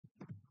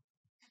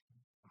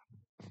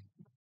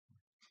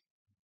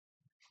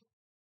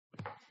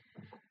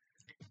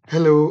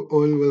Hello,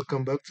 all,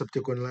 welcome back to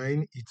Uptake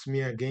Online. It's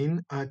me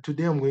again.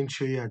 Today I'm going to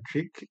show you a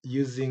trick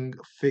using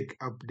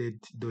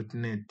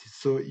fakeupdate.net.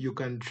 So you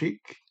can trick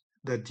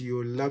that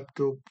your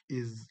laptop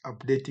is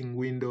updating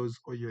Windows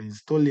or you're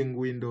installing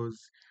Windows,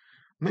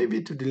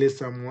 maybe to delay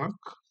some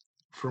work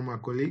from a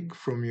colleague,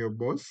 from your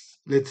boss.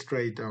 Let's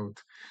try it out.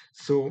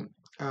 So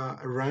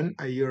run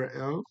a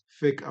URL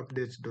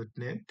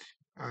fakeupdate.net.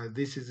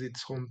 This is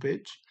its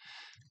homepage.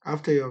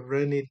 After you have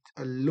run it,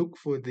 look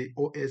for the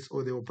OS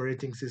or the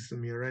operating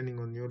system you're running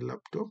on your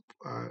laptop.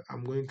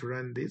 I'm going to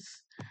run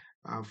this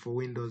for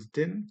Windows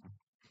 10.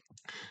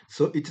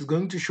 So it is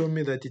going to show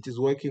me that it is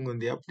working on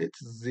the updates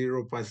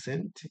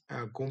 0%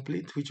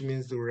 complete, which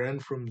means to run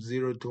from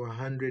 0 to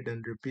 100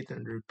 and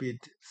repeat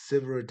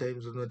several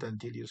times, not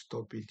until you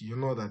stop it. You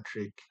know that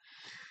trick.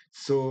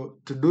 So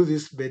to do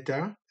this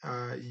better,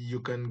 you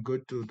can go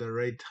to the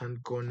right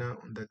hand corner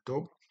on the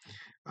top,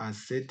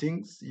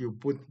 settings, you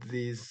put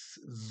this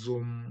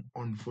zoom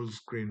on full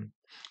screen.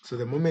 So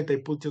the moment I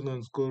put it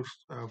on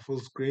full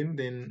screen,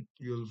 then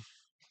you'll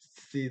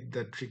see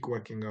the trick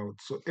working out.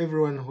 So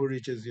everyone who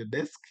reaches your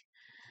desk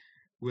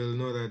will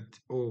know that,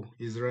 oh,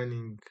 he's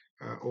running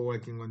or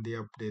working on the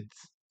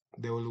updates.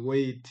 They will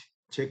wait,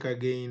 check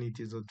again, it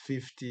is at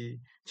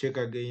 50, check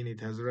again, it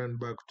has run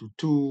back to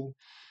 2.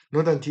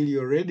 Not until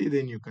you're ready,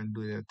 then you can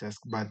do the task.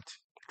 But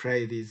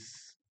try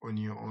this on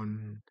your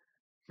own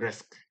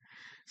risk.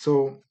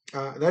 So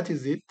that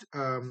is it.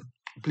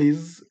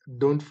 Please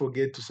don't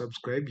forget to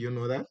subscribe. You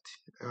know that.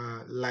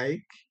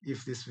 Like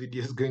if this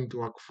video is going to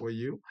work for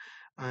you,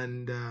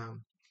 and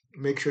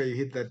make sure you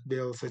hit that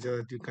bell such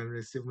that you can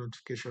receive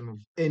notification of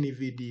any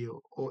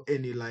video or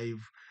any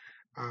live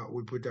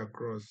we put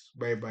across.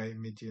 Bye bye.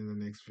 Meet you in the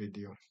next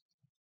video.